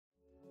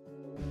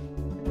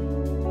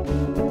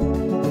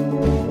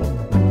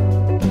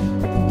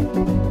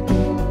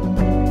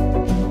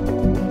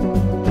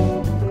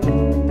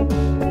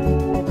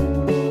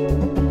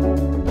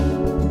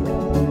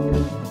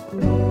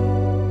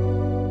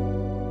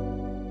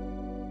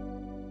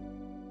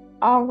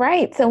All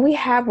right. So we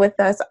have with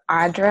us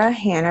Audra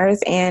Hanners,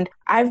 and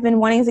I've been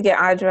wanting to get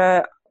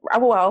Audra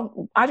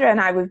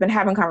and we've been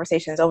having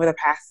conversations over the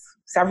past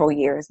several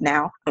years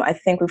now. I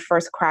think we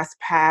first crossed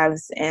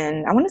paths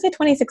in, I want to say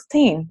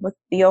 2016 with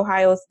the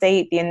Ohio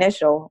State, the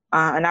initial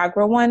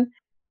inaugural one.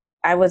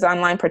 I was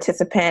online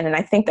participant, and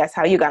I think that's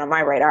how you got on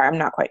my radar. I'm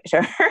not quite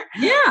sure.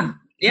 Yeah.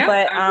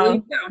 But I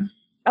believe so.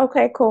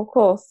 Okay,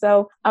 cool.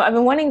 So I've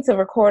been wanting to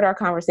record our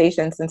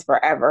conversation since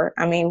forever.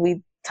 I mean,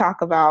 we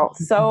talk about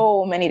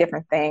so many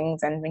different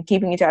things and been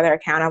keeping each other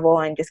accountable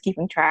and just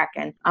keeping track.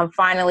 And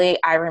finally,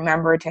 I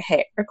remembered to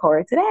hit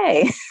record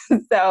today.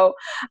 So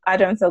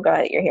I'm so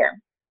glad that you're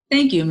here.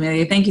 Thank you,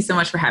 Amelia. Thank you so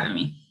much for having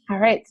me. All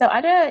right. So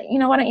Audra,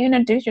 why don't you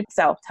introduce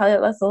yourself?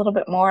 Tell us a little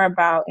bit more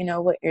about,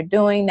 what you're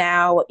doing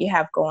now, what you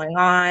have going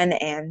on,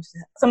 and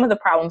some of the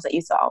problems that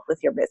you solve with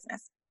your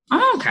business.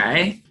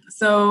 Okay.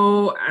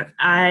 So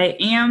I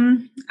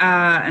am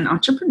an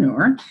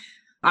entrepreneur.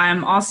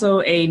 I'm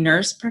also a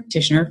nurse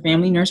practitioner,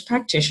 family nurse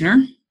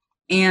practitioner,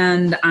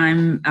 and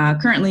I'm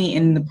currently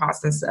in the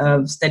process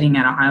of studying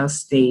at Ohio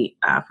State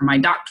for my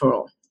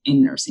doctoral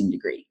in nursing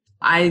degree.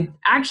 I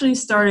actually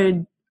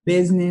started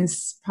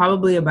business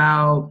probably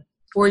about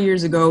 4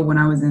 years ago when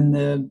I was in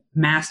the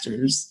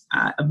master's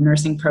of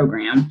nursing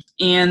program.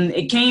 And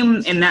it came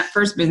in that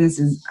first business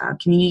is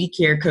community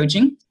care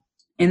coaching.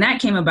 And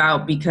that came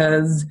about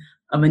because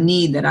of a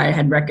need that I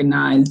had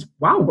recognized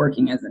while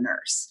working as a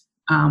nurse.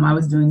 I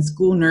was doing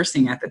school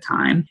nursing at the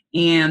time,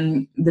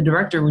 and the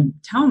director would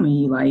tell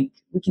me, like,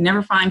 we can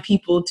never find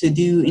people to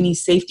do any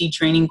safety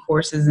training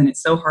courses, and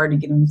it's so hard to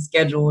get them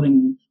scheduled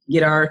and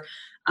get our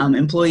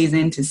employees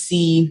in to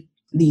see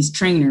these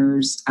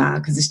trainers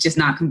because it's just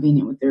not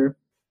convenient with their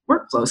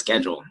workflow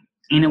schedule.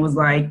 And it was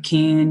like,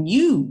 can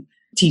you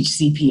teach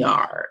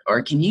CPR,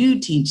 or can you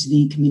teach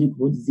the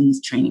communicable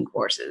disease training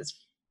courses?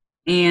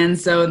 And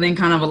so then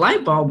kind of a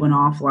light bulb went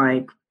off,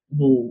 like,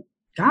 well,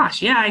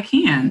 gosh, yeah, I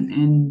can.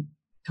 And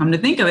come to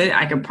think of it,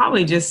 I could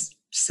probably just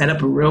set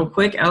up a real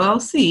quick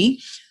LLC.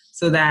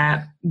 So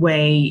that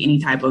way, any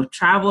type of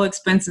travel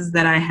expenses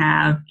that I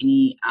have,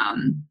 any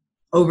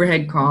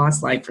overhead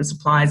costs, like for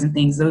supplies and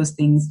things, those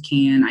things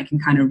I can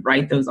kind of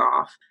write those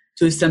off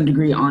to some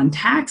degree on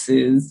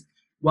taxes,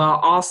 while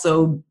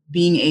also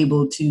being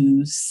able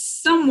to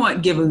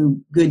somewhat give a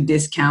good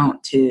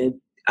discount to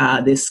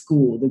this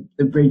school,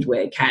 the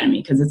Bridgeway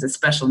Academy, because it's a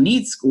special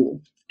needs school.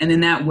 And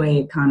then that way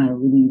it kind of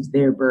relieves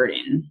their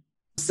burden.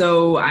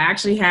 So I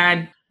actually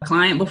had a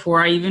client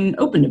before I even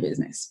opened a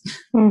business.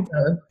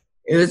 So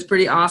it was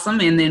pretty awesome.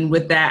 And then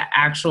with that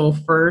actual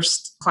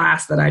first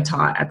class that I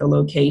taught at the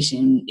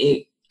location,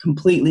 it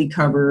completely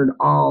covered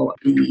all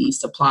the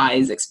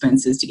supplies,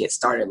 expenses to get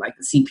started, like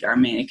the CPR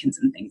mannequins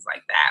and things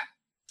like that.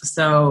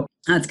 So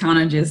that's kind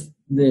of just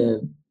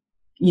the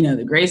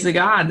grace of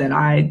God that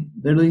I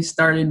literally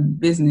started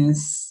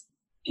business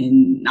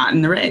not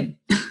in the red.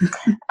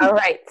 All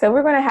right. So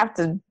we're going to have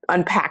to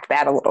unpack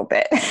that a little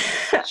bit.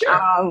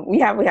 Sure. We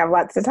have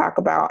lots to talk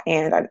about.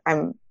 And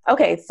I'm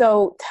okay.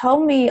 So tell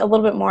me a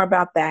little bit more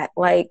about that.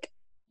 Like,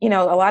 a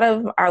lot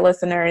of our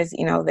listeners,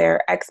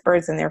 they're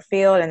experts in their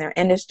field and their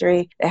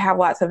industry. They have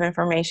lots of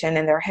information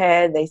in their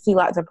head. They see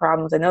lots of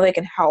problems. They know they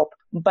can help.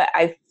 But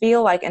I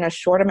feel like in a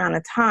short amount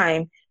of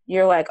time,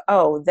 you're like,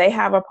 oh, they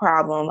have a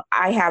problem.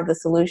 I have the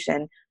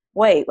solution.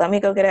 Wait, let me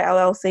go get an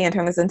LLC and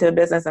turn this into a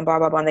business and blah,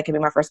 blah, blah. And they can be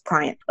my first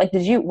client. Like,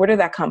 where did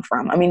that come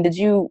from? I mean, did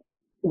you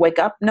wake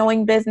up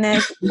knowing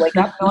business, wake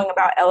up knowing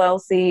about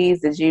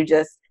LLCs? Did you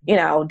just,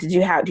 do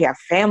you have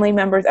family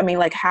members? I mean,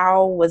 like,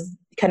 how was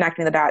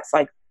connecting the dots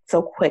like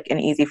so quick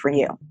and easy for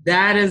you?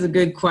 That is a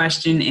good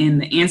question.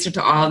 And the answer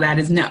to all of that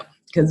is no,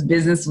 because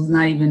business was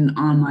not even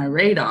on my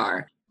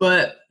radar.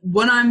 But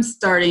what I'm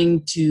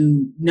starting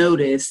to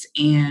notice,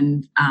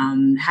 and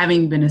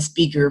having been a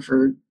speaker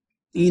for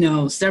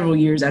several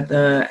years at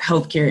the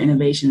Healthcare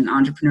Innovation and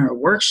Entrepreneur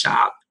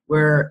Workshop,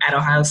 where at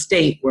Ohio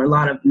State, where a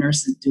lot of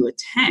nurses do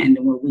attend,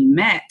 and where we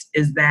met,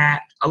 is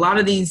that a lot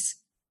of these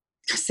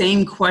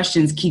same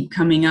questions keep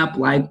coming up,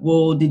 like,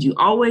 well, did you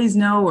always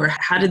know, or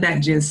how did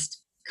that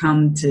just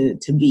come to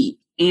be?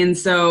 And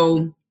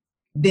so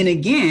then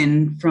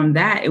again, from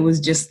that, it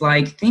was just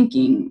like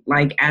thinking,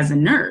 like, as a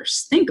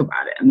nurse, think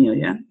about it,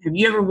 Amelia. Have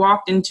you ever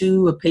walked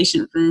into a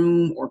patient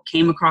room or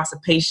came across a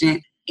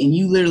patient and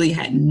you literally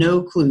had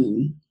no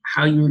clue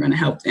how you were going to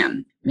help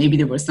them? Maybe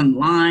there was some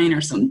line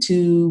or some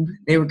tube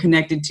they were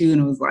connected to,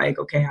 and it was like,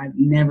 okay, I've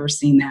never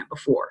seen that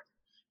before.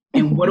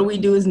 And what do we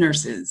do as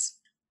nurses?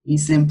 We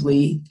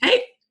simply,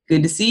 hey,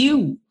 good to see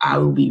you. I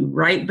will be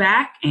right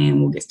back,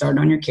 and we'll get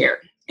started on your care.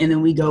 And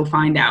then we go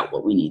find out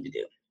what we need to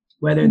do.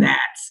 Whether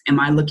that's, am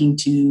I looking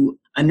to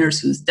a nurse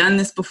who's done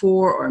this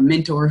before, or a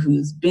mentor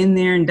who's been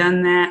there and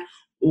done that?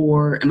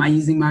 Or am I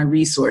using my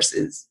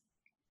resources,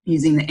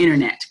 using the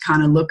internet to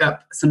kind of look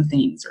up some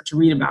things or to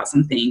read about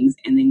some things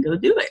and then go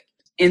do it?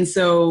 And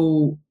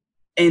so,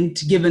 and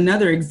to give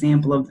another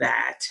example of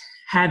that,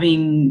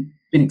 having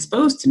been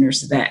exposed to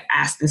nurses that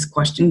ask this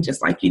question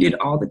just like you did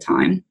all the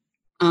time,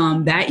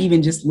 that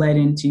even just led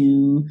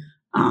into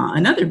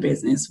another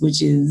business,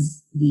 which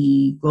is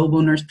the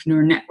Global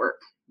Nursepreneur Network,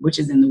 which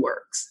is in the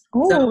works.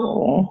 Oh,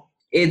 so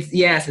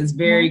it's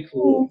very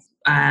cool.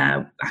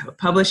 I have a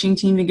publishing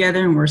team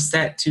together, and we're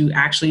set to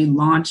actually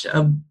launch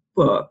a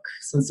book.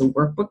 So it's a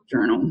workbook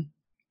journal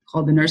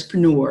called The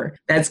Nursepreneur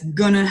that's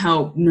going to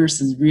help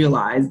nurses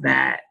realize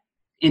that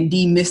and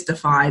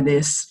demystify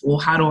this. Well,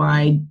 how do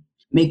I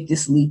make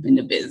this leap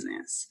into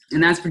business?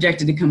 And that's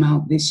projected to come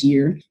out this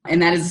year.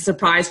 And that is a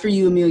surprise for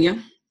you,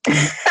 Amelia.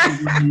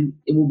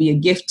 It will be a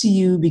gift to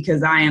you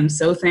because I am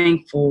so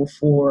thankful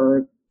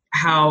for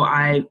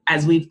how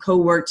as we've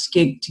co-worked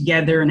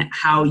together and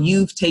how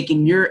you've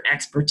taken your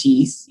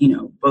expertise,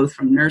 both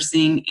from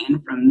nursing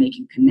and from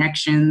making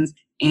connections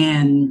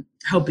and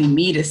helping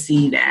me to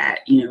see that,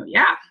 you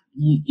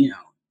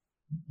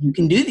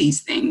can do these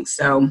things.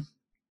 So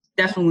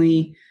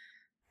definitely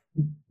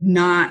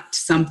not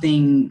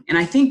something, and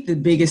I think the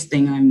biggest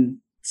thing I'm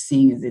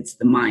seeing is it's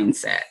the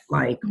mindset.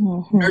 Like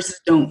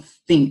nurses don't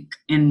think,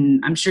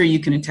 and I'm sure you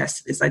can attest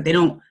to this, like they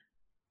don't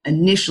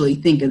initially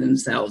think of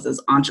themselves as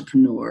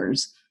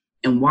entrepreneurs.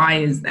 And why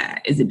is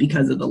that? Is it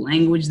because of the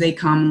language they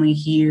commonly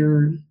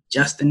hear,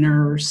 just a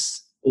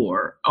nurse,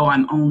 or, oh,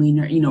 I'm only,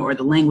 or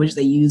the language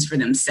they use for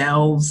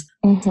themselves?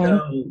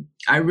 So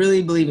I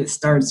really believe it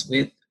starts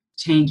with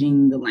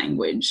changing the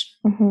language.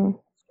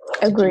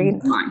 Agreed.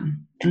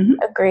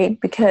 Agreed,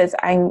 because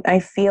I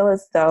feel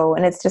as though,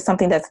 and it's just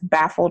something that's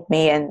baffled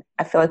me, and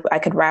I feel like I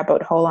could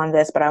rabbit hole on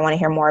this, but I want to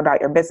hear more about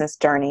your business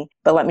journey.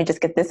 But let me just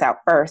get this out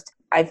first.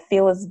 I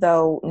feel as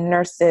though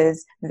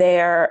nurses,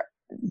 they're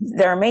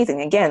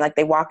amazing. Again, like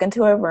they walk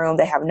into a room,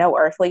 they have no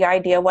earthly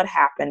idea what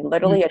happened.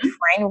 Literally a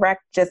train wreck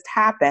just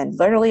happened.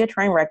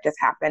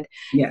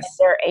 Yes. And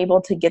they're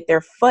able to get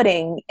their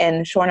footing in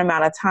a short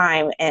amount of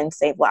time and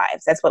save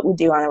lives. That's what we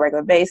do on a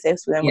regular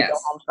basis. Then we go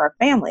home to our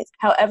families.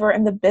 However,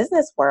 in the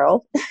business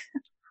world,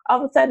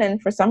 all of a sudden,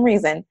 for some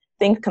reason,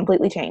 things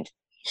completely change.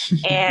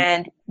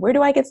 And where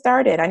do I get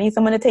started? I need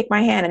someone to take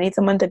my hand. I need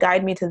someone to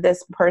guide me to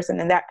this person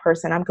and that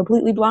person. I'm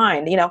completely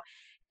blind,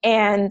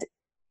 and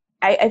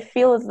I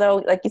feel as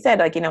though, like you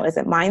said, is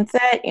it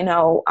mindset?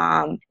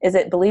 Is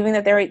it believing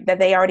that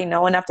they already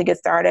know enough to get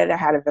started? I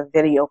had a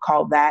video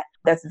called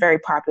that's very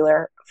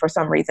popular for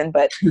some reason,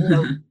 but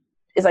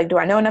it's like, do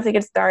I know enough to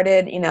get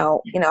started?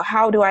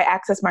 How do I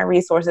access my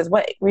resources?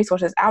 What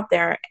resources out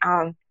there?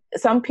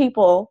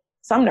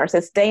 Some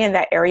nurses stay in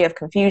that area of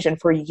confusion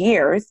for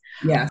years.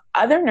 Yeah.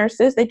 Other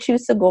nurses, they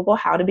choose to Google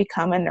how to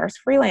become a nurse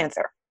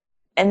freelancer.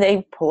 And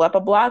they pull up a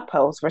blog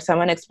post where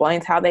someone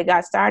explains how they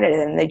got started,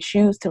 and they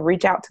choose to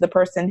reach out to the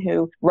person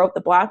who wrote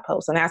the blog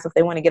post and ask if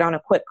they want to get on a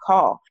quick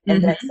call.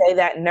 And then say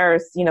that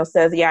nurse,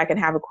 says, yeah, I can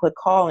have a quick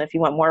call. And if you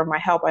want more of my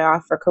help, I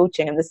offer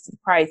coaching and this is the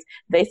price.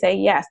 They say,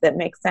 yes, that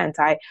makes sense.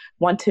 I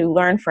want to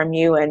learn from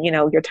you, and,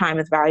 your time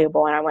is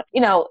valuable. And I want,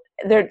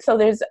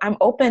 I'm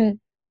open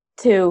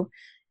to,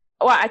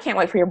 well, I can't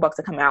wait for your book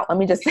to come out. Let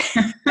me just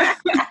say.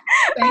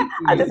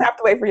 I just have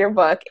to wait for your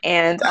book,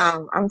 and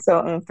I'm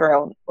so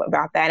thrilled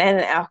about that.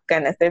 And oh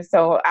goodness,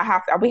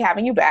 I'll be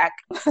having you back.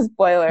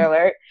 Spoiler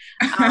alert!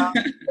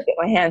 Get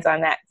my hands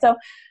on that. So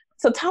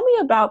tell me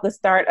about the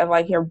start of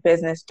like your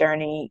business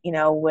journey.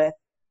 With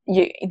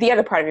the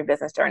other part of your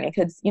business journey,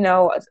 because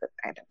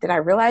did I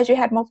realize you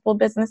had multiple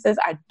businesses?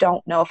 I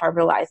don't know if I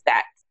realized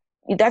that.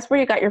 That's where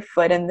you got your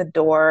foot in the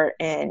door,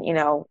 and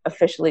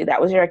officially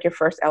that was your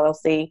first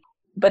LLC.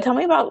 But tell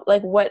me about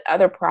like what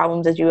other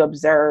problems did you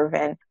observe,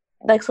 and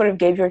like sort of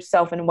gave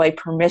yourself in a way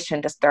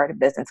permission to start a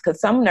business? Because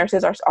some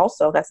nurses are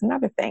also, that's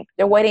another thing,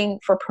 they're waiting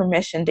for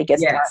permission to get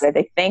started.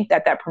 They think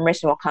that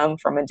permission will come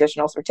from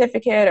additional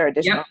certificate or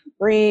additional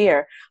degree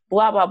or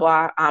blah, blah,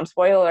 blah.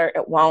 Spoiler alert,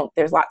 it won't.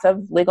 There's lots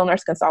of legal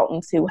nurse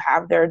consultants who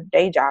have their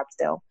day job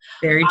still.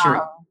 Very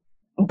true.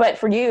 But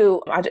for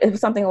you, it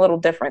was something a little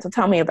different. So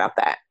tell me about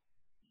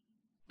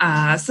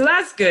that. So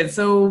that's good.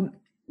 So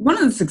one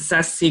of the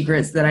success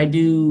secrets that I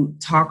do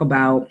talk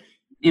about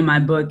in my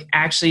book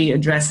actually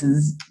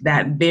addresses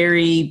that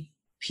very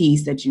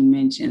piece that you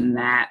mentioned,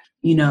 that,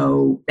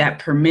 that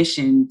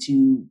permission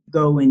to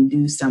go and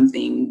do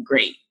something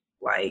great.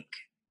 Like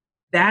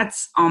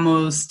that's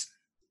almost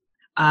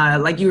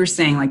like you were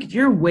saying, like if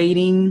you're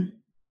waiting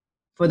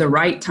for the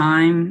right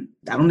time,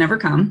 that'll never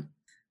come.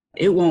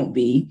 It won't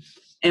be.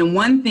 And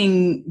one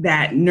thing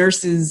that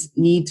nurses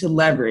need to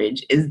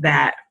leverage is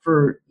that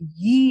for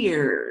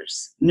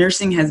years,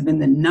 nursing has been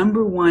the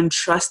number one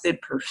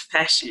trusted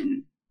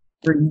profession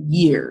for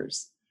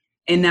years.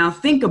 And now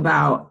think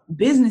about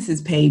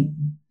businesses pay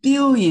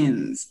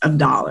billions of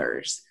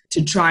dollars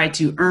to try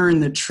to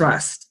earn the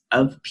trust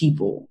of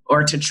people,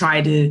 or to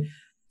try to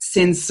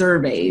send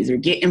surveys or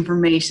get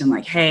information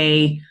like,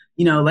 hey,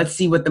 let's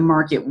see what the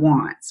market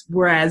wants.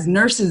 Whereas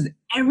nurses,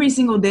 every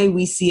single day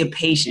we see a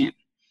patient,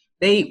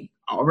 they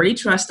already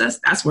trust us.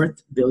 That's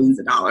worth billions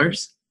of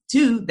dollars.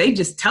 2, they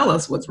just tell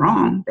us what's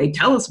wrong. They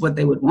tell us what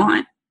they would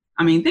want.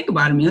 I mean, think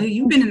about it, Amelia.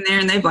 You've been in there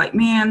and they've like,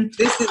 man,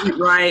 this isn't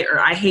right, or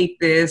I hate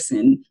this,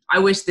 and I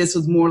wish this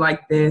was more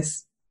like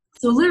this.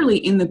 So literally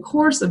in the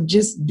course of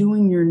just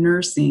doing your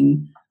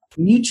nursing,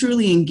 when you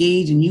truly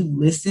engage and you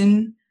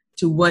listen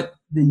to what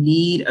the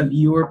need of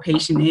your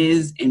patient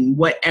is in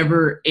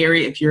whatever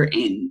area, if you're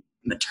in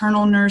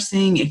maternal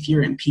nursing, if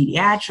you're in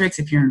pediatrics,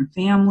 if you're in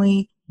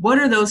family, what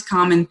are those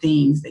common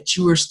things that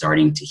you are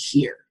starting to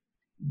hear?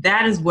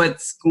 That is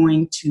what's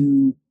going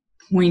to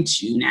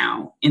point you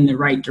now in the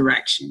right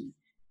direction.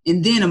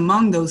 And then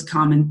among those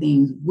common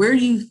things, where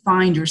do you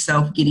find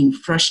yourself getting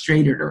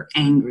frustrated or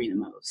angry the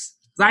most?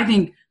 Because I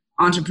think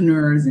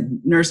entrepreneurs and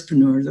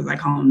nursepreneurs, as I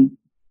call them,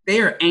 they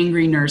are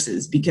angry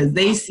nurses because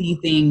they see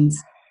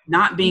things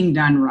not being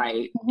done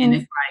right. Mm-hmm. And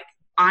it's like,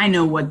 I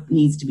know what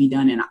needs to be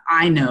done and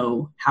I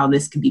know how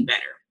this could be better.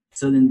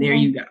 So then there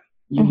you go.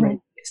 You're ready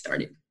to get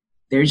started.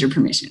 There's your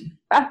permission.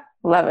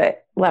 Love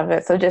it. Love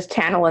it. So just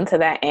channel into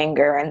that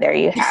anger and there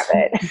you have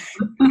it.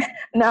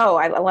 No,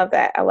 I love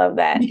that. I love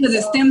that. Because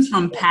it stems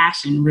from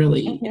passion,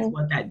 really, is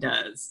what that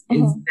does.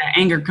 Is that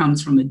anger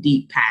comes from a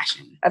deep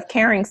passion. Of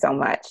caring so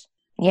much.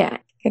 Yeah.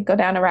 Could go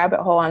down a rabbit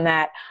hole on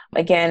that.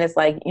 Again, it's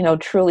like,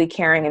 truly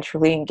caring and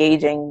truly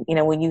engaging.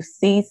 When you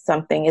see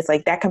something, it's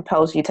like that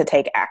compels you to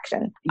take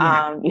action.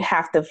 Yeah. You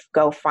have to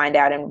go find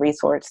out and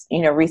research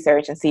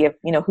and see if,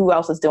 who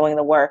else is doing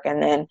the work.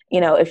 And then,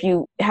 if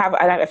you have,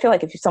 I feel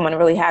like if someone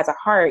really has a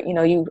heart,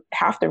 you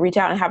have to reach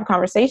out and have a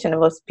conversation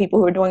with those people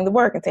who are doing the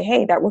work and say,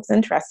 hey, that looks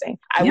interesting.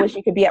 I wish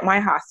you could be at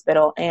my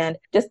hospital. And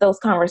just those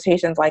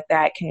conversations like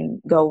that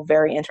can go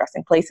very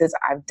interesting places.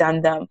 I've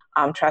done them.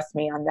 Trust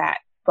me on that.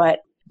 But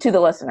to the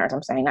listeners,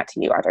 I'm saying, not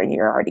to you, Arthur,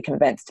 you're already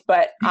convinced.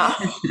 But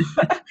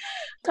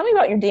tell me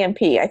about your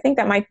DNP. I think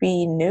that might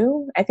be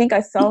new. I think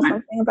I saw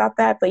something about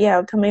that. But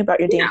yeah, tell me about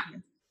your DNP. Yeah.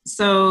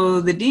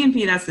 So the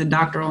DNP, that's the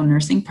doctoral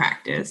nursing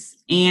practice.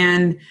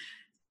 And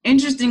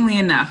interestingly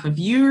enough, if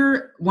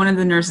you're one of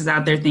the nurses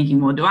out there thinking,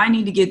 well, do I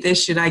need to get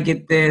this? Should I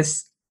get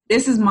this?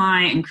 This is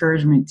my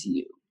encouragement to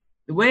you.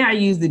 The way I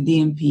use the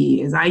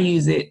DNP is I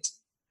use it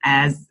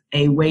as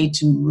a way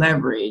to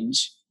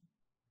leverage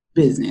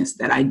business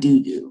that I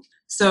do.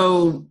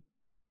 So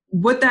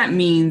what that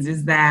means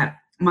is that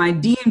my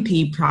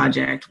DNP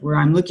project, where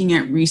I'm looking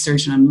at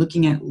research and I'm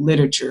looking at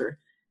literature,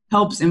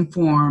 helps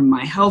inform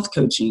my health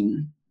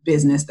coaching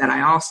business that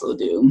I also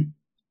do,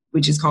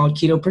 which is called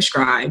Keto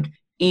Prescribed.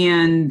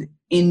 And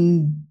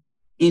in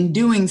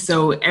doing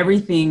so,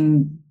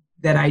 everything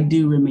that I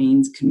do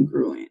remains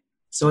congruent.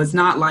 So it's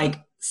not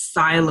like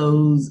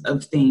silos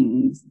of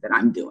things that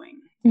I'm doing,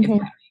 if that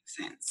makes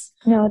sense.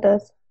 No, it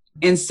does.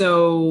 And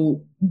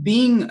so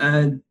being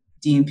a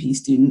DNP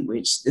student,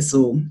 which this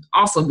will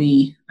also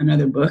be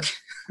another book,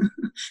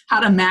 how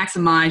to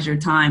maximize your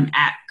time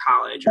at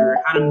college or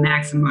how to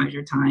maximize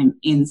your time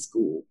in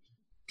school.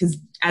 Because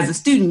as a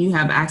student, you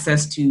have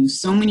access to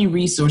so many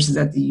resources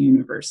at the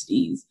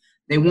universities.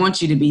 They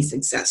want you to be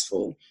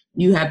successful.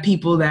 You have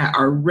people that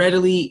are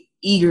readily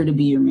eager to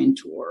be your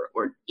mentor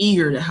or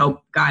eager to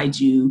help guide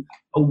you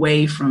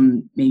away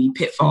from maybe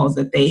pitfalls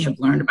that they have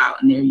learned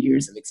about in their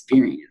years of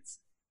experience.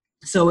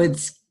 So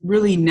it's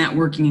really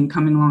networking and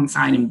coming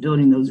alongside and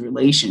building those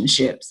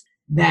relationships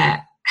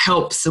that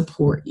help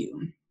support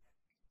you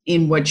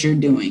in what you're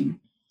doing.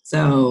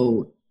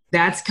 So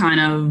that's kind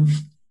of,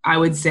 I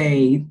would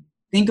say,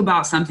 think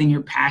about something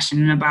you're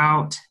passionate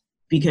about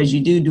because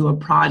you do a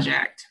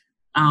project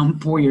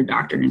for your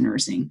doctorate in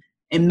nursing,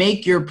 and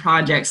make your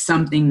project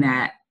something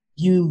that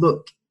you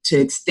look to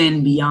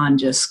extend beyond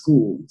just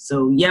school.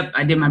 So, yep,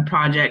 I did my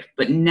project,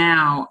 but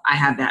now I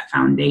have that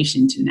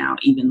foundation to now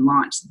even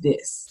launch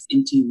this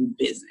into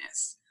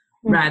business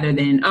rather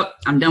than,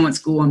 I'm done with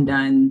school, I'm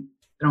done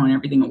throwing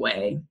everything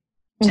away.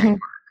 Check mark.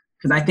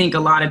 Because I think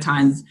a lot of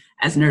times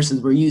as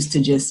nurses, we're used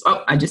to just,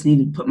 I just need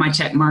to put my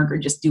check mark or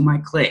just do my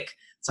click.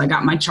 So I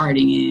got my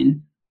charting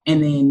in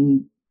and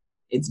then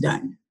it's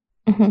done.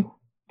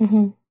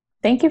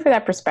 Thank you for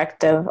that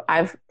perspective.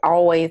 I've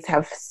always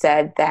have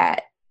said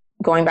that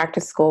going back to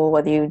school,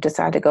 whether you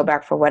decide to go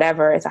back for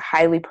whatever, it's a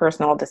highly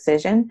personal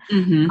decision.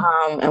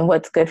 And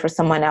what's good for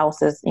someone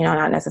else is,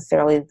 not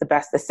necessarily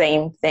the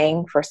same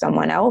thing for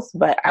someone else.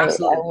 But I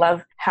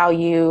love how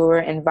you are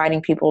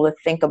inviting people to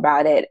think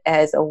about it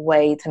as a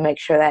way to make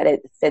sure that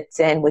it fits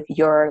in with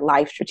your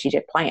life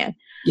strategic plan.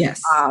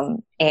 Yes.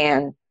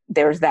 And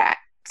there's that.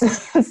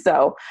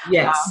 So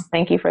yes.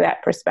 Thank you for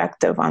that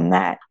perspective on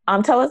that.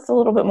 Tell us a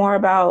little bit more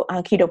about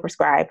Keto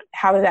Prescribed.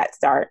 How did that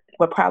start?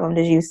 What problem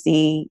did you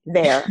see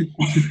there?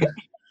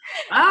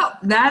 Oh,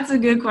 that's a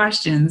good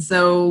question.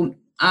 So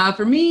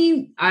for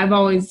me, I've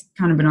always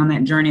kind of been on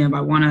that journey of I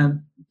want to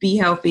be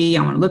healthy,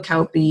 I want to look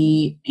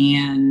healthy,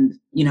 and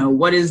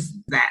what does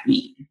that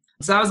mean?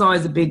 So that was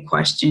always a big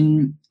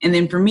question. And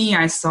then for me,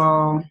 I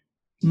saw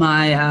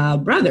my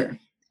brother.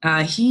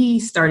 He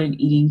started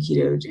eating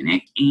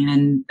ketogenic,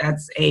 and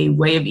that's a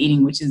way of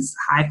eating, which is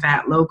high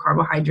fat, low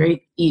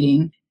carbohydrate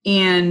eating.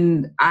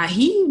 And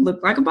he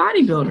looked like a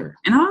bodybuilder.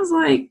 And I was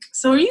like,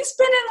 so are you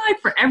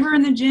spending forever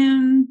in the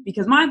gym?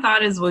 Because my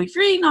thought is, well, if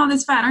you're eating all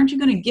this fat, aren't you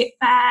going to get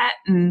fat?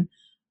 And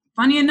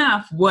funny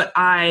enough, what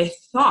my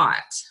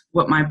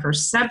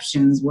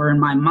perceptions were in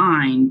my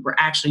mind were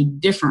actually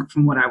different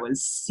from what I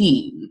was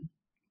seeing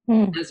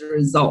as a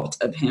result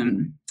of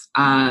him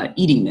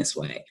eating this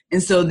way.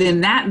 And so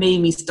then that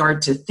made me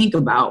start to think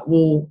about,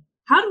 well,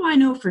 how do I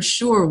know for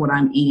sure what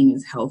I'm eating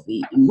is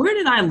healthy? And where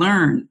did I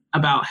learn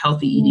about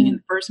healthy eating in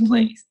the first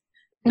place?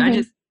 Did I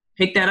just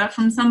pick that up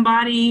from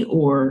somebody?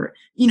 Or,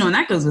 and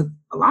that goes with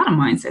a lot of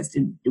mindsets.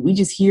 Did we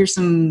just hear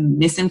some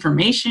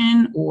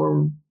misinformation,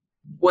 or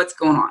what's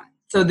going on?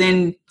 So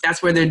then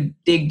that's where the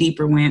dig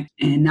deeper went.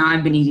 And now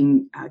I've been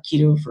eating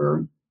keto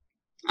for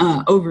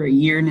over a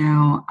year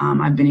now.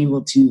 I've been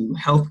able to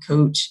health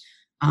coach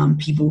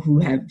people who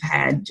have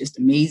had just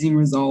amazing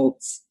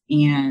results,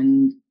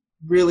 and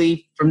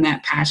really from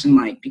that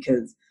passion,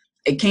 because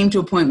it came to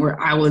a point where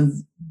I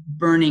was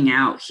burning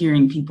out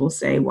hearing people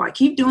say, well, I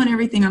keep doing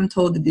everything I'm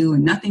told to do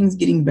and nothing's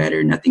getting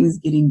better.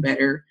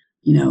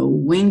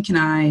 When can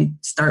I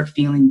start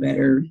feeling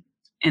better?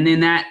 And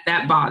then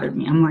that bothered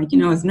me. I'm like,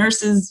 as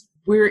nurses,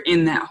 we're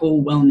in that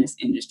whole wellness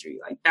industry.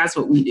 Like, that's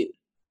what we do.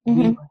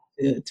 We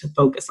like to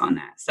focus on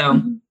that.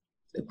 So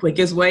the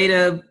quickest way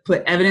to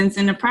put evidence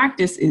into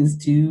practice is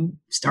to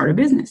start a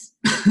business.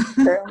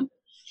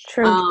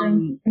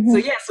 True.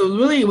 So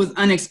really it was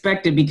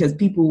unexpected, because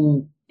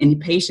people and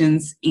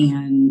patients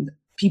and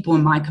people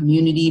in my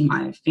community,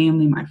 my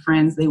family, my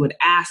friends, they would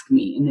ask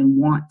me and then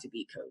want to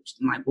be coached.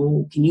 I'm like,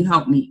 well, can you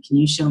help me? Can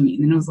you show me?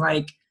 And then it was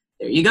like,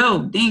 there you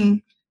go.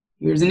 Ding.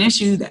 Here's an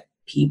issue that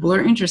people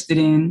are interested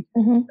in.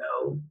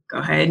 So go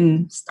ahead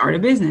and start a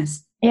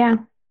business. Yeah.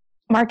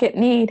 Market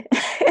need.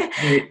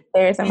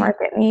 There's a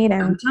market need.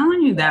 And I'm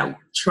telling you, that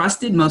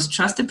most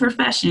trusted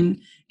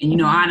profession. And,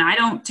 and I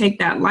don't take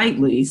that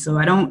lightly. So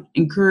I don't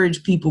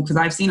encourage people, because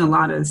I've seen a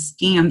lot of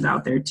scams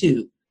out there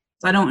too.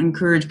 So I don't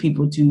encourage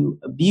people to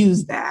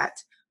abuse that,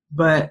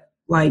 but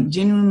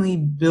genuinely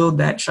build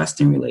that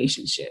trusting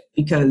relationship.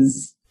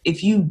 Because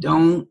if you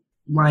don't,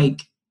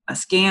 a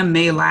scam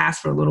may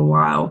last for a little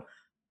while,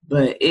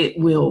 but it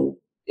will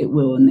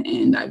in the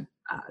end. I've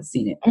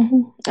seen it.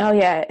 Oh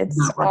yeah.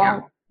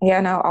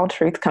 All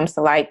truth comes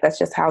to light. That's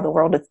just how the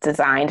world is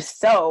designed.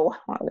 So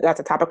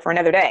that's a topic for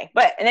another day.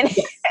 But in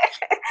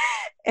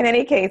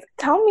any case,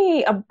 tell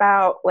me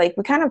about, we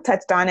kind of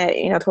touched on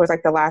it, towards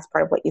the last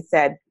part of what you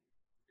said.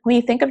 When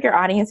you think of your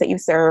audience that you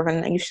serve,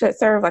 and you should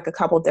serve a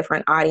couple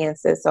different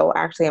audiences. So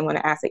actually, I'm going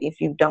to ask it,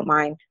 if you don't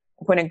mind,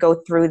 I'm going to go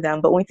through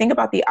them. But when we think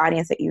about the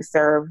audience that you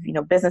serve,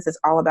 business is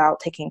all about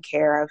taking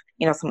care of,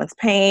 someone's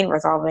pain,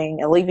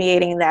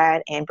 alleviating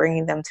that, and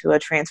bringing them to a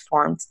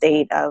transformed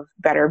state of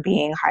better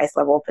being, highest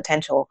level of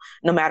potential,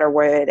 no matter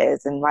where it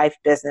is in life,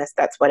 business.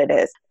 That's what it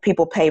is.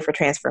 People pay for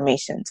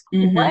transformations.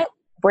 What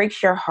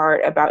breaks your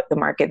heart about the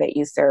market that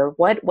you serve?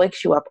 What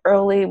wakes you up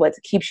early? What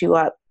keeps you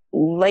up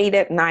late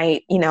at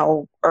night,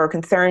 or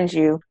concerns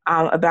you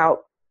about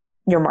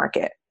your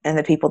market and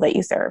the people that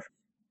you serve?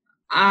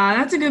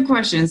 That's a good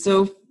question.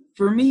 So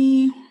for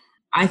me,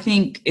 I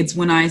think it's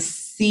when I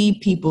see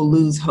people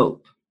lose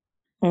hope.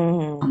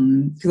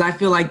 Because I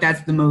feel like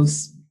that's the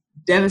most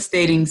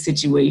devastating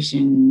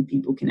situation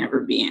people can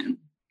ever be in.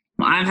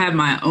 I've had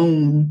my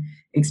own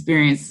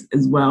experience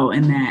as well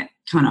in that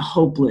kind of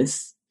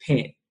hopeless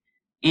pit.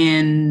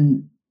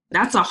 And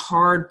that's a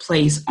hard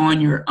place on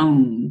your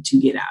own to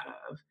get out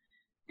of.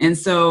 And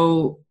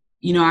so,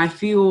 I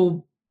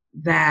feel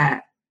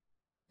that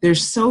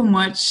there's so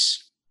much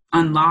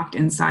unlocked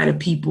inside of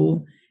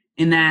people,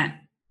 and that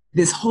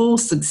this whole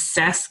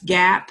success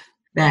gap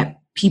that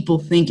people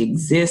think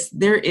exists,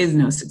 there is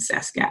no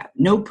success gap.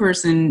 No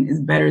person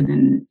is better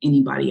than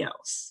anybody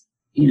else.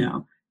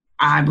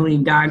 I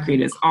believe God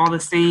created us all the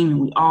same, and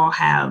we all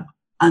have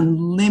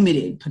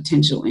unlimited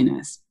potential in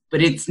us.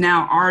 But it's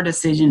now our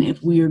decision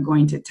if we are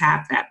going to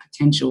tap that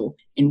potential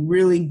and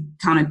really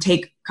kind of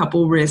take a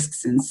couple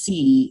risks and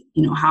see,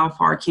 how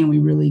far can we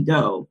really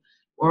go?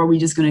 Or are we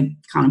just going to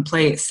kind of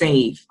play it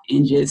safe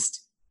and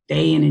just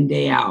day in and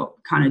day out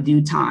kind of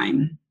do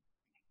time?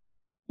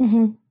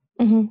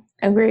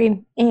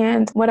 Agreed.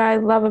 And what I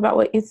love about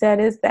what you said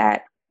is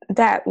that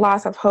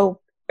loss of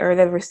hope, or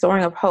the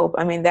restoring of hope,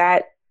 I mean,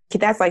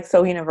 that's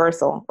so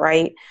universal,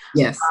 right?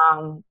 Yes.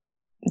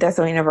 That's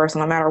so universal,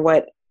 no matter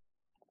what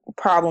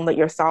problem that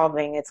you're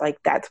solving. It's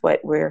that's what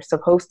we're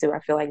supposed to, I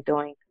feel like,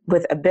 doing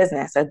with a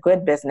business, a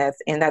good business.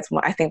 And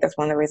I think that's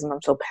one of the reasons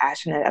I'm so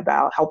passionate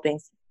about helping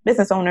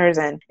business owners,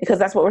 and because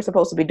that's what we're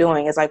supposed to be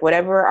doing. Is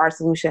whatever our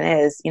solution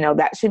is,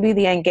 that should be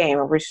the end game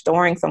of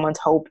restoring someone's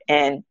hope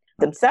in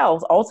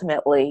themselves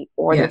ultimately,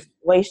 or the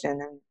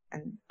situation.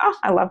 And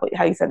I love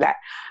how you said that.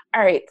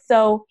 All right.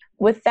 So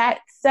with that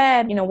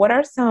said, what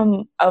are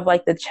some of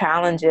the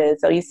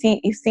challenges? So you've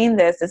seen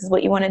this is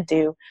what you want to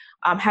do.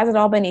 Has it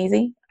all been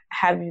easy?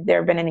 Have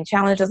there been any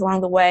challenges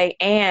along the way?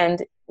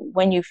 And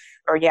I'm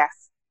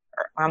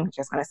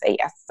just going to say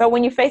yes. So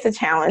when you face a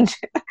challenge,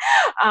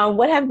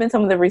 what have been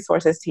some of the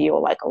resources to you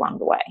along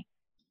the way?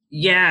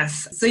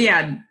 Yes. So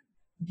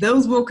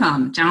those will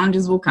come.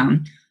 Challenges will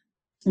come.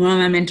 One of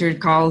my mentors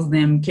calls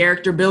them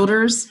character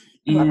builders.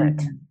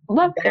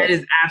 Love it. That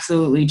is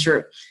absolutely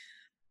true.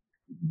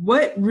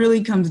 What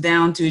really comes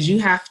down to is you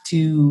have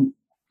to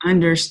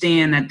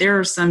understand that there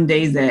are some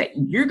days that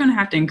you're going to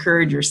have to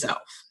encourage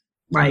yourself.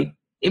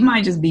 It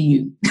might just be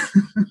you,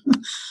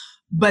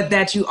 but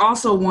that you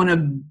also want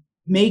to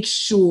make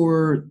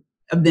sure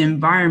of the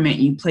environment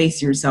you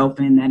place yourself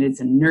in, that it's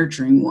a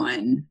nurturing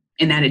one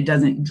and that it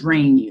doesn't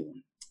drain you.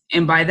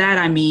 And by that,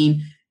 I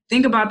mean,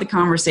 think about the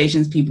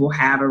conversations people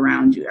have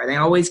around you. Are they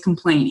always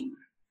complaining?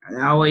 Are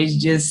they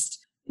always just,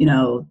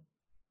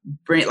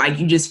 like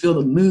you just feel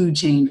the mood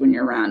change when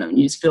you're around them?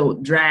 You just feel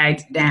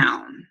dragged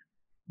down.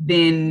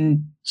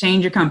 Then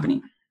change your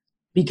company,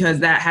 because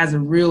that has a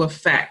real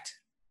effect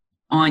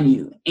on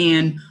you.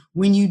 And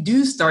when you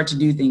do start to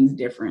do things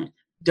different,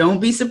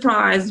 don't be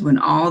surprised when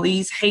all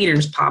these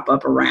haters pop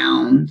up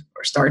around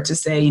or start to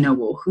say,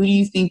 well, who do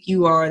you think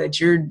you are that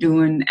you're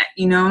doing,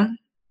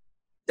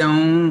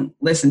 Don't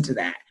listen to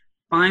that.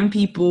 Find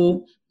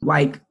people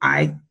like,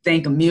 I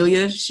thank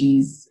Amelia.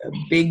 She's a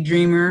big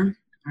dreamer.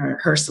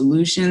 Her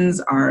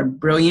solutions are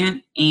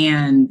brilliant.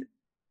 And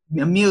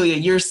Amelia,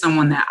 you're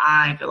someone that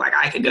I feel like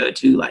I could go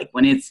to, like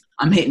when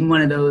I'm hitting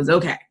one of those,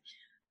 okay,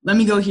 let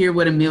me go hear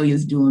what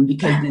Amelia's doing,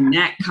 because then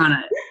that kind of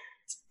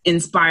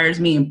inspires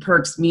me and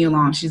perks me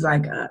along. She's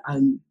like,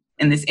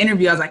 in this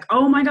interview, I was like,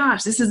 oh my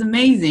gosh, this is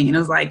amazing. And I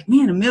was like,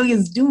 man,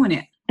 Amelia's doing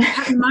it.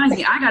 That reminds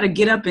me, I got to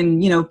get up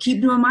and,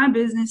 keep doing my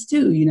business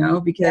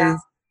too, because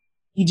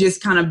you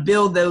just kind of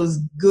build those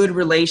good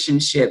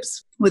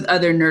relationships with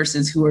other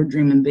nurses who are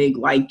dreaming big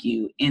like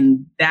you.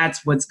 And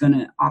that's what's going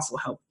to also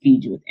help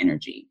feed you with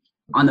energy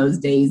on those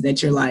days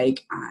that you're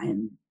like,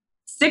 I'm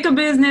sick of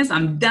business.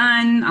 I'm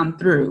done. I'm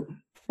through.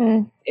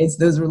 It's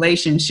those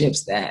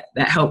relationships that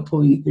help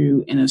pull you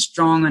through in a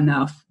strong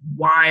enough,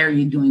 why are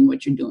you doing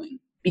what you're doing?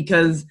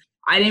 Because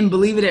I didn't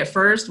believe it at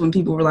first when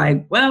people were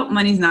like, well,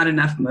 money's not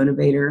enough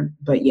motivator.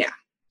 But yeah,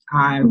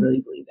 I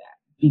really believe that,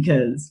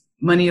 because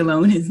money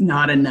alone is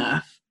not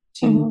enough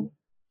to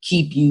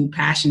keep you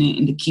passionate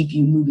and to keep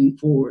you moving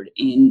forward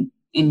in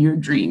your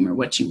dream or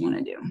what you want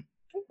to do.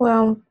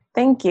 Well,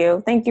 thank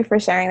you. Thank you for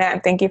sharing that.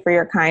 And thank you for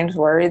your kind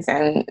words.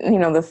 And,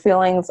 the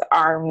feelings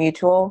are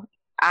mutual.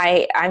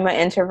 I'm an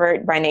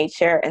introvert by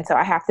nature, and so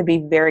I have to be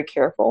very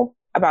careful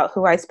about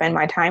who I spend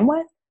my time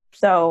with.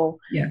 So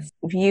yes,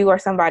 if you are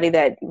somebody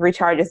that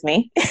recharges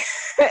me,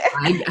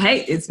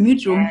 hey, it's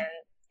mutual.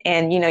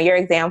 And your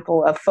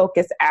example of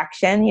focused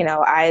action,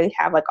 I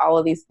have like all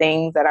of these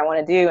things that I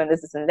want to do and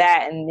this and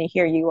that. And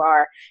here you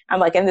are, I'm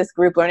like in this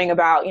group learning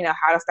about,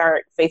 how to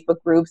start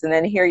Facebook groups. And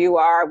then here you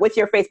are with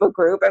your Facebook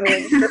group. I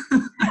mean, just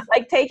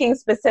like taking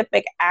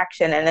specific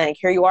action. And then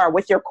here you are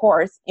with your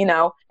course, and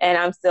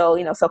I'm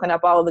still, soaking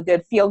up all of the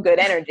good, feel good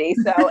energy.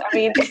 So, I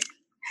mean,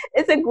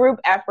 it's a group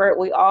effort.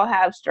 We all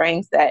have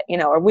strengths that,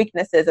 or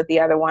weaknesses of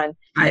the other one.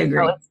 I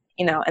agree.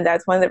 So and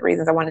that's one of the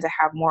reasons I wanted to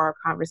have more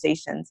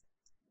conversations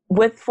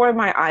for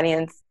my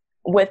audience,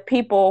 with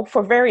people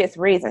for various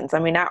reasons. I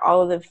mean, not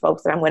all of the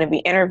folks that I'm going to be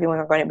interviewing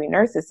are going to be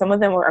nurses. Some of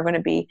them are going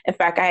to be, in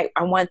fact, I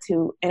want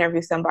to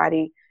interview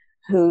somebody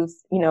who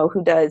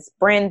does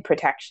brand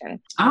protection.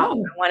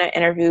 Oh. I want to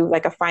interview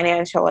like a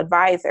financial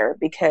advisor,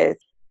 because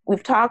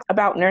we've talked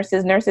about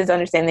nurses. Nurses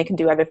understand they can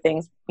do other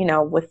things,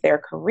 with their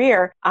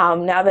career.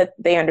 Now that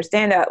they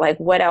understand that, like,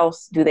 what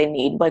else do they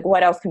need? Like,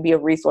 what else can be a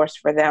resource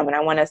for them? And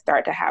I want to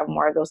start to have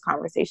more of those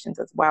conversations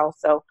as well.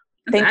 So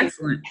that's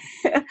excellent.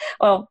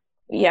 Well,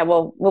 yeah,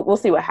 we'll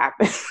see what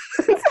happens.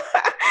 You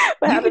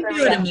can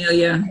do it,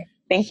 Amelia.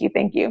 Thank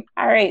you.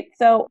 All right.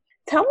 So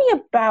tell me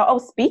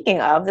about,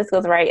 speaking of, this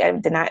goes right, I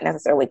did not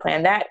necessarily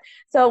plan that.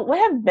 So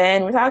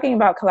we're talking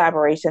about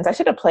collaborations. I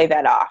should have played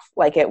that off,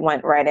 like it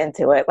went right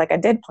into it, like I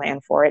did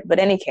plan for it. But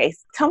in any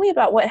case, tell me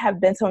about what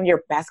have been some of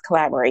your best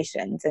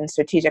collaborations and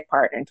strategic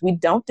partners. We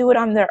don't do it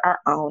on our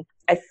own.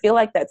 I feel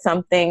like that's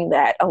something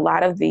that a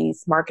lot of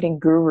these marketing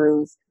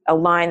gurus, a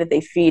line that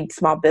they feed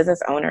small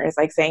business owners,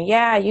 like saying,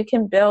 yeah, you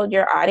can build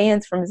your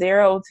audience from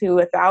 0 to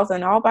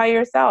 1,000 all by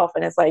yourself.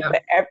 And it's like,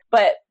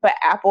 but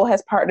Apple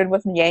has partnered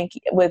with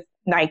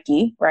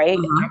Nike, right?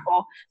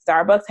 Apple,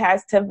 Starbucks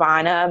has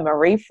Tivana,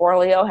 Marie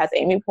Forleo has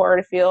Amy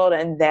Porterfield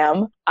and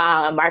them.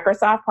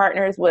 Microsoft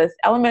partners with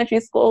elementary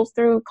schools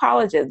through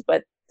colleges,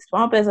 but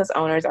small business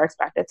owners are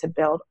expected to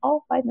build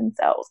all by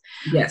themselves.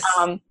 Yes.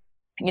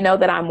 You know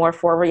that I'm more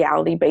for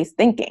reality-based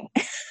thinking.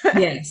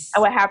 Yes.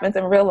 And what happens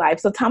in real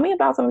life. So tell me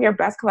about some of your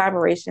best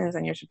collaborations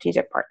and your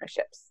strategic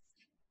partnerships.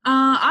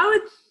 I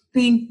would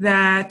think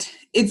that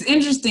it's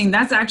interesting.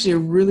 That's actually a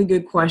really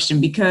good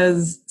question,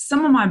 because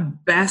some of my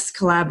best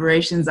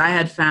collaborations I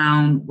had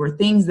found were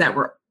things that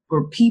were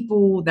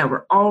people that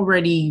were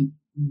already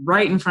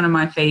right in front of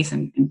my face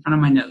and in front of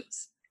my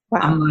nose. Wow.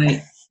 I'm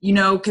like,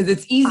 because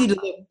it's easy to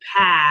look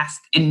past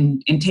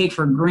and take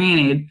for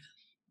granted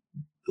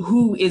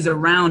who is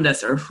around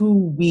us or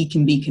who we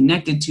can be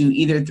connected to,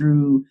 either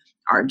through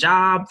our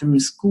job, through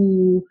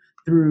school,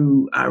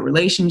 through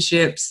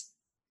relationships.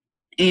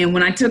 And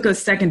when I took a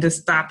second to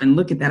stop and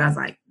look at that, I was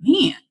like,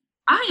 man,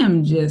 all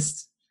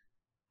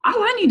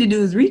I need to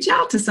do is reach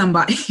out to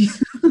somebody.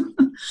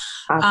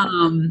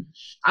 Awesome.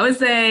 I would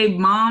say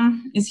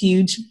mom is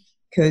huge,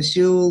 because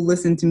she'll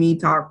listen to me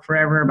talk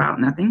forever about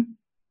nothing.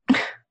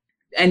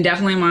 And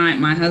definitely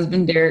my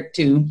husband, Derek,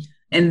 too.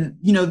 And,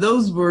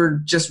 those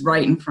were just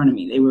right in front of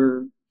me. They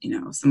were,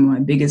 some of my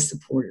biggest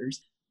supporters.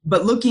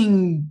 But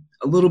looking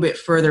a little bit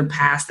further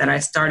past that, I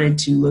started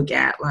to look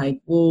at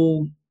like,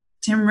 well,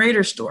 Tim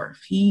Raderstorff.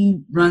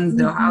 He runs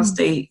the Ohio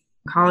State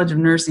College of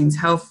Nursing's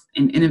Health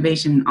and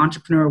Innovation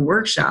Entrepreneur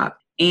Workshop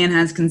and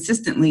has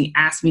consistently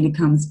asked me to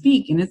come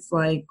speak. And it's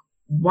like,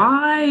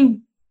 why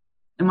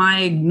am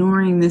I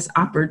ignoring this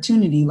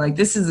opportunity? Like,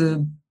 this is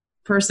a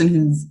person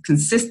who's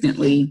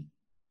consistently,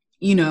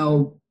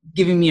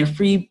 giving me a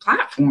free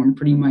platform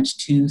pretty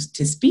much to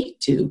speak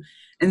to.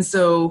 And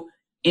so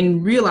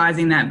in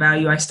realizing that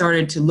value, I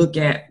started to look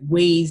at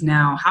ways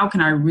now, how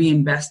can I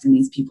reinvest in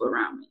these people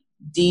around me?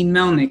 Dean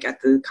Melnick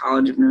at the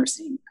College of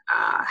Nursing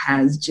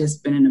has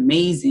just been an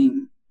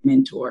amazing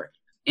mentor.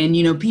 And,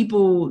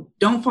 people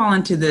don't fall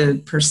into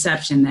the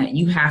perception that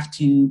you have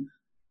to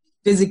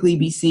physically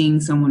be seeing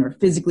someone or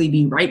physically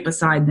be right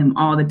beside them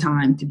all the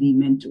time to be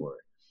mentored.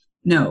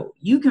 No,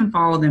 you can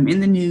follow them in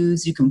the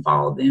news. You can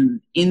follow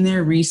them in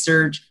their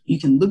research. You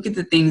can look at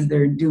the things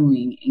they're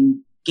doing and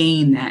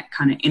gain that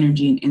kind of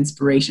energy and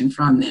inspiration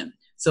from them.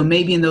 So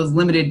maybe in those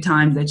limited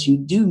times that you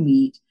do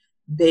meet,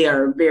 they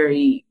are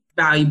very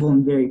valuable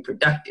and very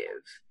productive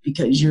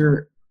because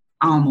you're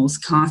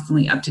almost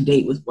constantly up to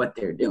date with what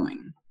they're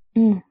doing.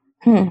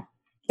 Mm-hmm.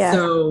 Yeah.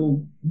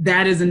 So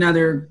that is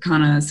another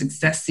kind of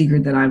success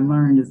secret that I've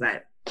learned is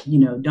that,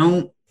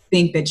 don't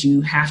think that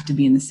you have to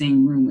be in the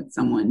same room with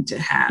someone to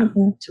have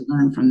to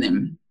learn from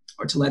them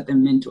or to let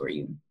them mentor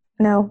you.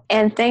 No.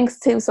 And thanks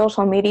to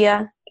social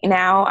media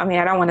now, I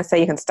don't want to say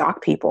you can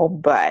stalk people,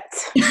 but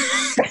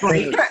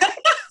I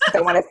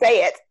don't want to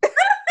say it.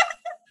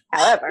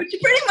 However, but you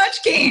pretty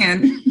much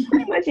can.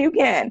 Pretty much you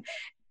can.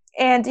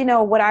 And,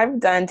 what I've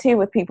done too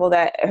with people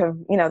that have,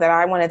 that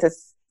I wanted to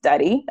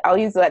study, I'll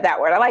use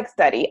that word. I like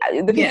study.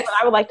 The people that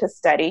I would like to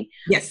study.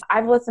 Yes.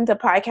 I've listened to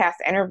podcast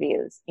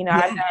interviews.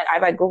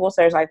 I've had Google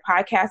search like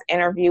podcast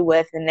interview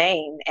with the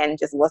name and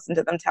just listen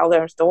to them tell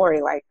their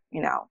story. Like,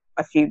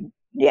 a few.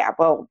 Yeah.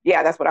 Well,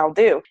 yeah, that's what I'll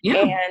do.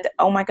 Yeah. And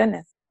oh my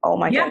goodness.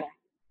 Goodness.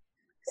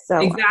 So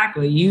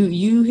exactly.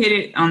 You hit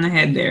it on the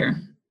head there.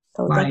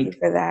 So thank you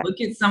for that. Look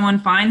at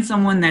find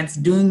someone that's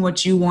doing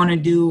what you want to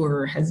do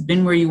or has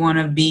been where you want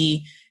to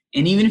be.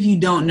 And even if you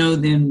don't know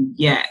them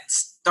yet,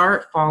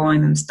 start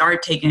following them,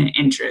 start taking an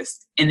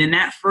interest. And then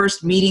that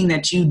first meeting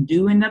that you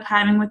do end up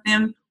having with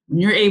them, when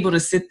you're able to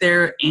sit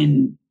there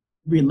and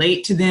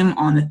relate to them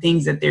on the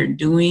things that they're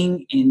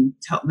doing and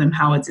tell them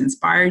how it's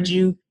inspired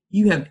you,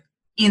 you have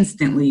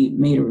instantly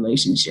made a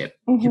relationship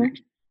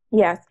connection.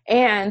 Yes.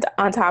 And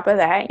on top of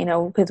that,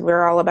 because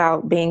we're all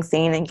about being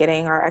seen and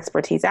getting our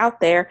expertise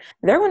out there,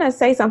 they're going to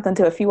say something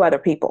to a few other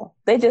people.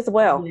 They just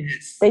will.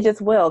 Yes. They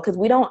just will. Because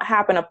we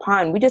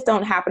just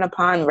don't happen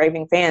upon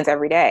raving fans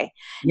every day.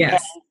 Yes.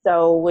 And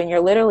so when you're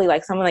literally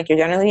like someone like you're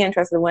generally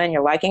interested in,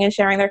 you're liking and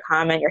sharing their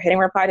comment, you're hitting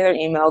reply to their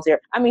emails,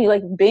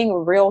 like being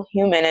real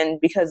human,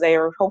 and because they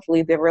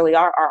really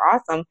are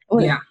awesome.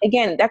 Yeah.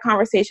 Again, that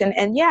conversation,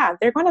 and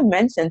they're going to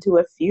mention to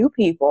a few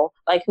people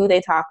like who they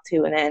talk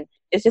to, and then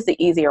it's just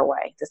an easier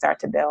way to start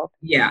to build.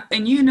 Yeah.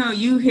 And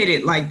you hit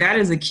it, like that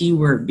is a key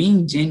word,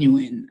 being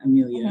genuine,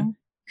 Amelia,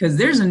 because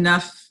there's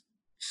enough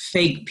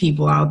fake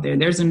people out there.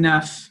 There's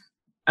enough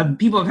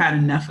people have had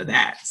enough of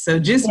that. So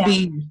just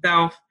being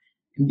yourself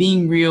and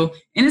being real,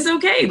 and it's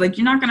okay. Like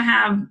you're not going to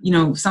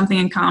have, something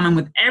in common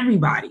with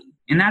everybody,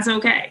 and that's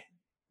okay.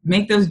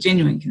 Make those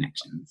genuine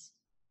connections.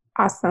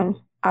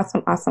 Awesome.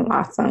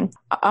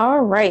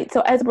 All right.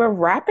 So as we're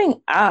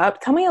wrapping up,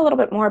 tell me a little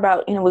bit more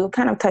about, we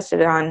kind of touched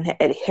on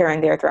it here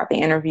and there throughout the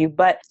interview,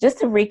 but just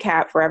to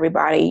recap for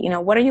everybody,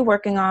 what are you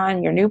working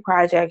on, your new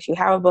projects? You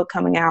have a book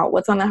coming out.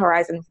 What's on the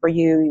horizon for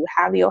you? You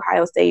have the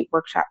Ohio State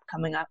workshop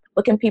coming up.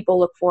 What can people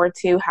look forward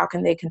to? How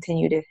can they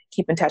continue to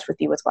keep in touch with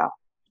you as well?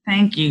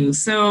 Thank you.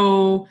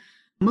 So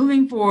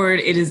moving forward,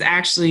 it is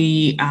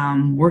actually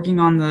working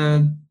on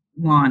the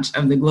launch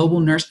of the Global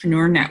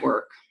Nursepreneur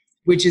Network,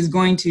 which is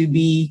going to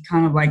be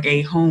kind of like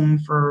a home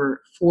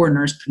for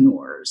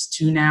nursepreneurs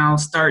to now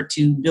start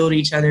to build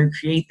each other,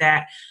 create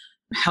that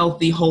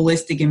healthy,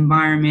 holistic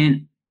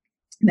environment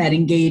that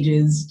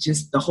engages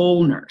just the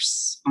whole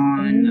nurse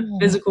on a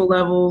physical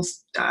level,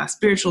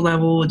 spiritual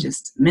level,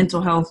 just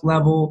mental health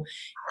level,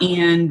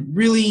 and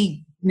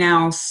really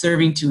now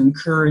serving to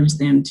encourage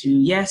them to,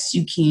 yes,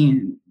 you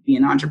can be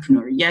an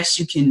entrepreneur. Yes,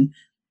 you can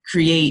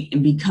create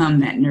and become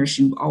that nurse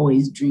you've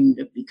always dreamed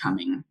of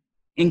becoming,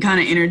 and kind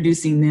of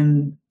introducing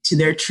them to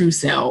their true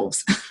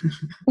selves.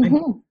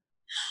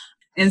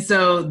 And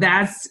so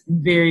that's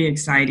very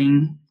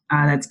exciting.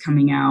 That's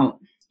coming out.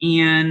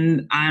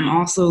 And I'm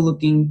also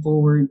looking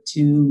forward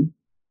to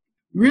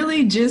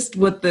really just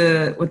what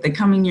the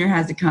coming year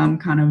has to come,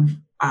 kind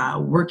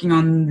of working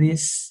on the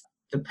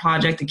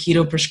project, the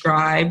Keto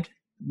Prescribed,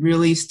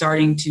 really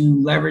starting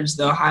to leverage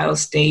the Ohio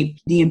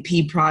State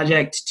DNP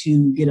project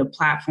to get a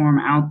platform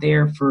out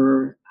there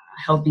for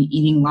a healthy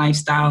eating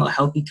lifestyle, a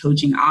healthy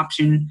coaching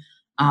option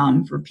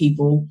for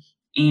people,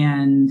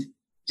 and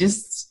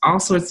just all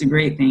sorts of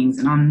great things.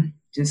 And I'm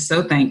just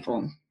so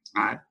thankful.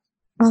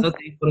 So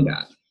thankful to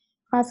God.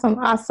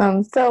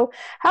 Awesome. So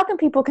how can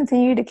people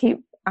continue to keep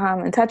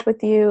in touch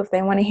with you if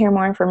they want to hear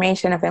more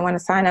information, if they want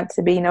to sign up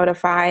to be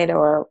notified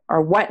or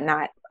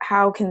whatnot?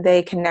 how can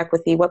they connect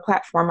with you? What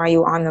platform are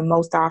you on the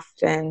most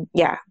often?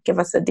 Yeah, give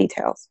us the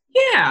details.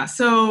 Yeah,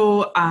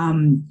 so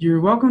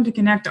you're welcome to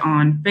connect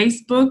on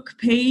Facebook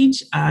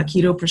page,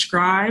 Keto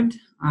Prescribed.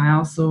 I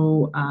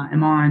also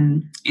am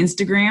on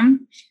Instagram.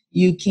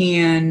 You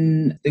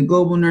can, the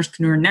Global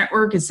Nursepreneur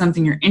Network is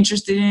something you're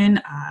interested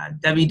in,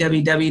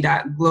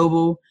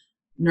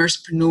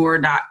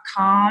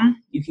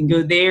 www.globalnursepreneur.com. You can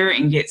go there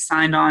and get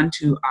signed on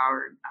to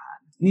our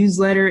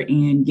newsletter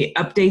and get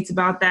updates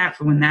about that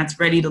for when that's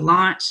ready to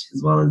launch,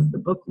 as well as the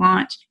book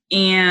launch,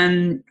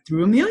 and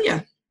through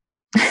Amelia.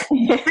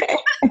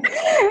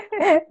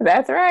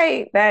 That's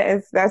right.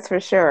 That's for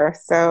sure.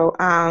 So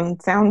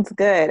sounds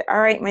good. All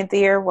right, my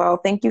dear. Well,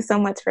 thank you so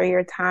much for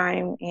your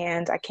time.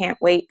 And I can't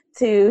wait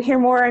to hear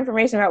more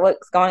information about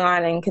what's going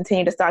on and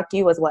continue to stalk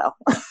you as well.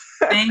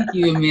 Thank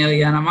you,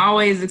 Amelia. And I'm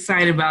always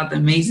excited about the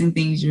amazing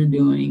things you're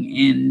doing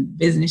and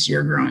business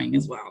you're growing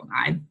as well.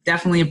 I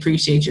definitely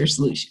appreciate your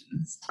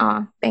solutions.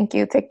 Thank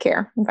you. Take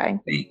care. Bye.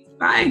 Thanks.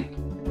 Bye.